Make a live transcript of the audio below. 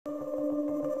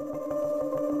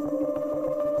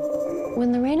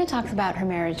When Lorena talks about her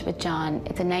marriage with John,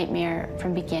 it's a nightmare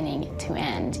from beginning to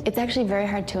end. It's actually very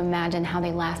hard to imagine how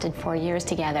they lasted 4 years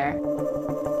together.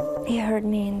 He hurt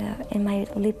me in my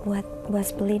lip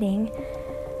was bleeding,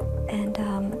 and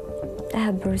I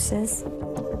have bruises.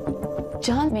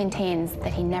 John maintains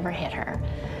that he never hit her,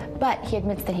 but he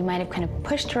admits that he might have kind of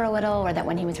pushed her a little, or that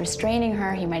when he was restraining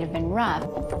her, he might have been rough.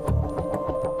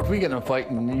 If we get in a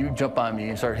fight and you jump on me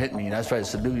and start hitting me and I try to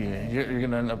subdue you, you're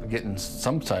going to end up getting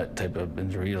some type of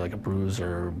injury, like a bruise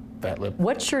or fat lip.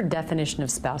 What's your definition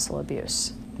of spousal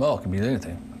abuse? Well, it could be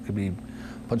anything. It could be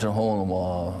punching a hole in the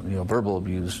wall, verbal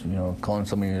abuse, calling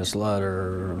somebody a slut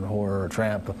or a whore or a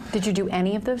tramp. Did you do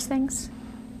any of those things?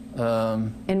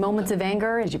 In moments of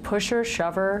anger, did you push her,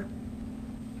 shove her?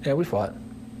 Yeah, we fought.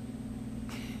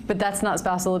 But that's not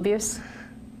spousal abuse?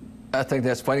 I think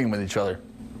that's fighting with each other,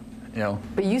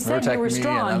 But you said you were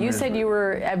strong. You said you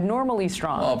were abnormally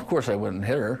strong. Well, of course I wouldn't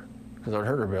hit her, because I would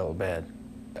hurt her real bad.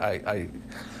 I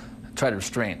tried to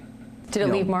restrain. Did it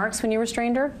leave marks when you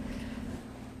restrained her?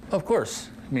 Of course.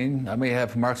 I mean, I may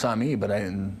have marks on me, but I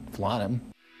didn't flaunt him.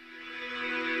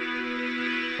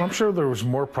 I'm sure there was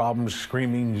more problems,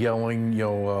 screaming, yelling,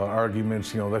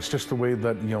 arguments. That's just the way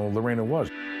that, Lorena was.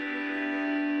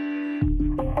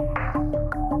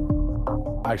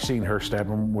 I seen her stab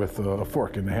him with a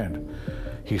fork in the hand.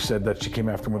 He said that she came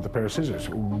after him with a pair of scissors.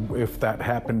 If that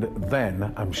happened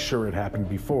then, I'm sure it happened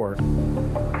before.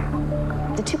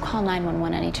 The two call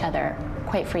 911 on each other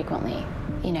quite frequently.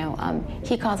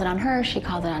 He calls it on her, she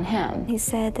calls it on him. He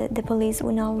said that the police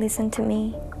would not listen to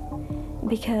me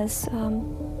because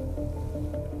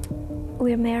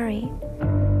we're married.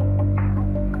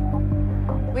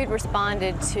 We'd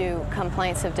responded to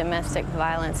complaints of domestic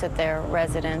violence at their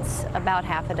residence about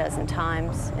half a dozen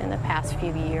times in the past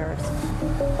few years.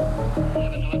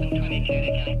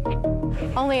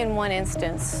 Only in one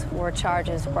instance were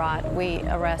charges brought. We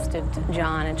arrested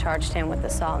John and charged him with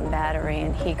assault and battery,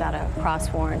 and he got a cross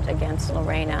warrant against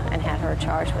Lorena and had her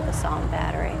charged with assault and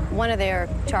battery. One of their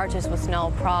charges was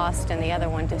null prost and the other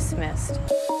one dismissed.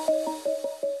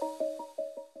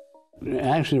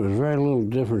 Actually, there was very little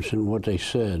difference in what they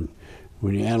said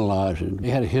when you analyze it. They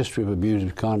had a history of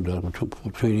abusive conduct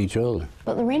between each other.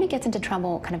 But Lorena gets into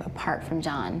trouble kind of apart from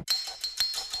John.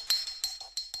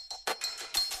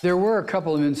 There were a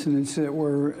couple of incidents that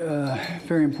were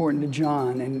very important to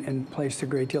John and placed a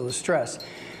great deal of stress.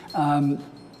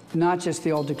 Not just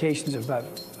the altercations about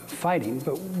fighting,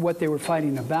 but what they were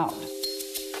fighting about.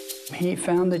 He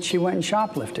found that she went and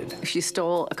shoplifted. She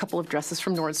stole a couple of dresses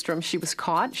from Nordstrom. She was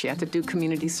caught. She had to do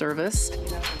community service.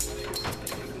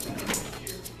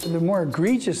 The more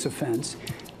egregious offense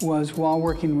was while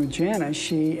working with Jana,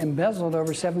 she embezzled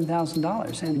over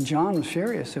 $7,000, and John was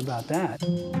furious about that.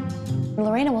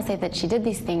 Lorena will say that she did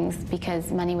these things because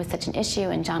money was such an issue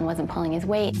and John wasn't pulling his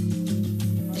weight.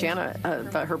 Jana,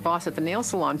 her boss at the nail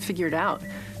salon, figured out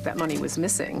that money was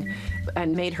missing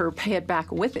and made her pay it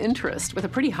back with interest, with a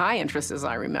pretty high interest, as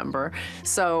I remember.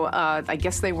 So I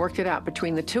guess they worked it out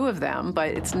between the two of them, but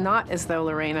it's not as though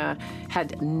Lorena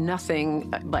had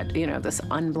nothing but, this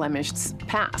unblemished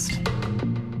past.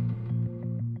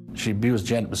 She abused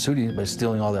Janet Basutti by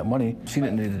stealing all that money. She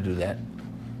didn't need to do that.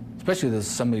 Especially as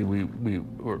somebody we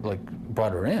were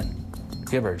brought her in,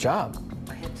 gave her a job,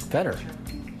 fed her.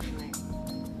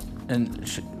 And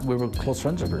we were close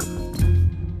friends of her.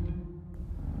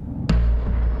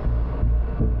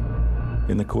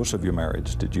 In the course of your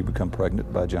marriage, did you become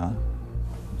pregnant by John?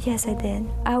 Yes, I did.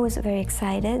 I was very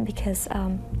excited because,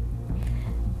 I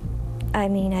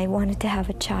wanted to have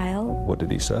a child. What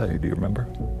did he say? Do you remember?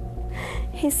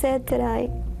 He said that I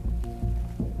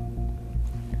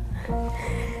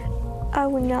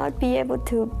would not be able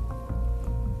to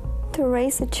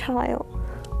raise a child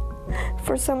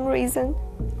for some reason.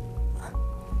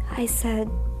 I said,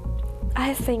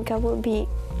 I think I will be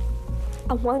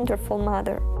a wonderful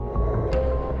mother.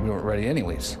 We weren't ready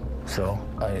anyways, so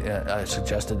I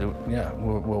suggested that,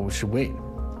 we should wait.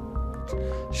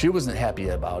 She wasn't happy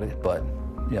about it, but,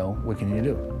 what can you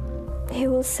do? He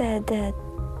will said that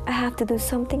I have to do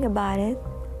something about it.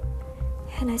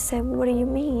 And I said, what do you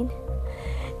mean?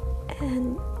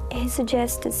 And he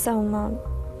suggested some,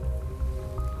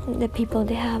 the people,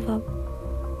 they have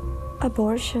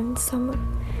abortion,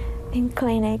 some in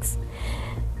clinics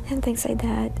and things like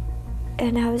that.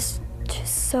 And I was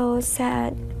just so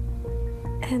sad.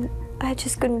 And I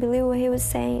just couldn't believe what he was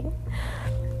saying.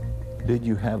 Did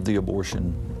you have the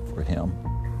abortion for him?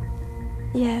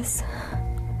 Yes.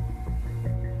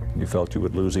 You felt you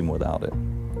would lose him without it?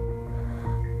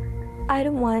 I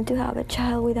don't want to have a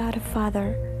child without a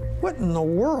father. What in the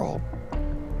world?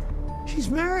 She's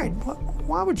married.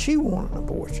 Why would she want an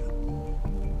abortion?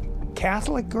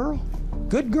 Catholic girl,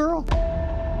 good girl.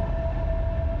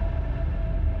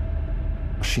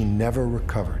 She never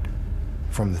recovered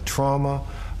from the trauma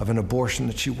of an abortion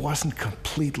that she wasn't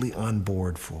completely on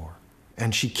board for.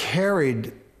 And she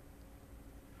carried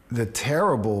the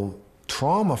terrible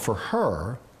trauma for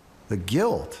her, the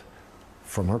guilt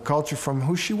from her culture, from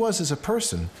who she was as a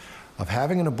person, of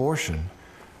having an abortion,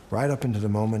 right up into the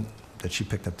moment that she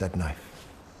picked up that knife.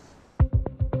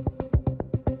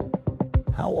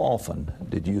 How often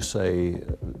did you say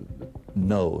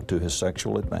no to his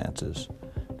sexual advances?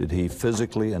 Did he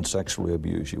physically and sexually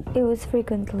abuse you? It was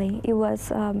frequently. It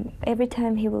was every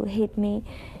time he will hit me,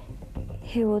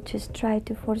 he will just try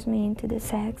to force me into the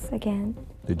sex again.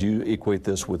 Did you equate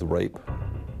this with rape,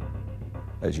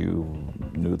 as you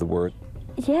knew the word?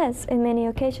 Yes, in many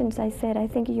occasions I said, I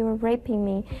think you're raping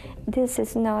me. This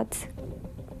is not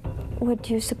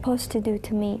what you're supposed to do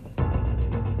to me.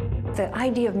 The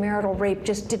idea of marital rape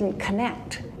just didn't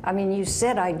connect. I mean, you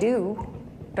said I do.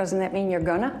 Doesn't that mean you're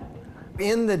gonna?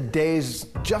 In the days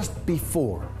just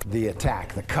before the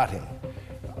attack, the cutting,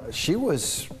 she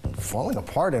was falling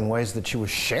apart in ways that she was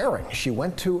sharing. She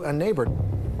went to a neighbor.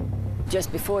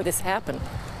 Just before this happened,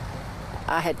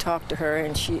 I had talked to her,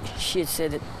 and she had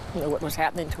said that, you know, what was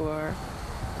happening to her.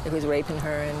 It was raping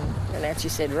her, and as she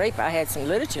said rape, I had some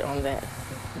literature on that.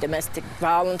 Domestic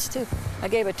violence, too. I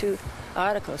gave her 2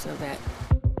 articles of that.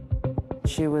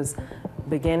 She was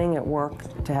beginning at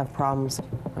work to have problems.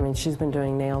 I mean, she's been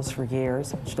doing nails for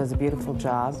years. She does a beautiful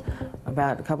job.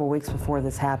 About a couple weeks before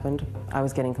this happened, I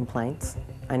was getting complaints.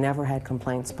 I never had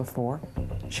complaints before.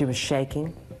 She was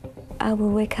shaking. I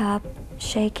would wake up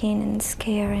shaking and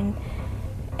scared,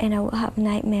 and I would have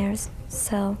nightmares.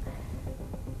 So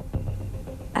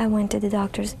I went to the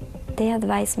doctors. They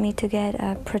advised me to get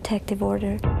a protective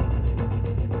order.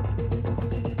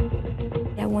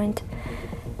 I went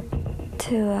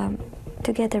to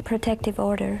get the protective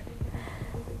order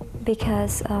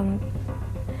because I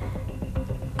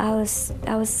was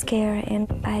scared, and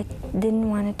I didn't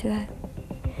want to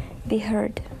be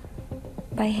hurt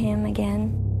by him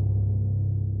again.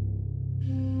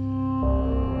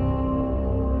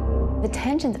 The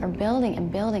tensions are building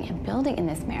and building and building in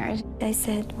this marriage. I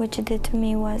said, what you did to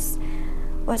me was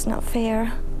not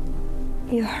fair.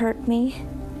 You hurt me.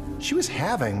 She was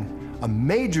having a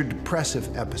major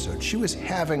depressive episode. She was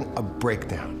having a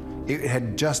breakdown. It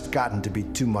had just gotten to be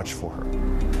too much for her.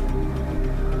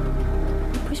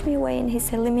 He pushed me away and he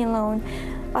said, leave me alone.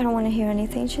 I don't want to hear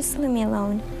anything, just leave me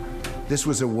alone. This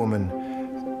was a woman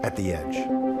at the edge.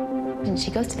 And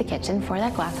she goes to the kitchen for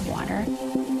that glass of water.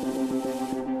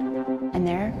 And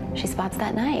there she spots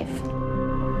that knife.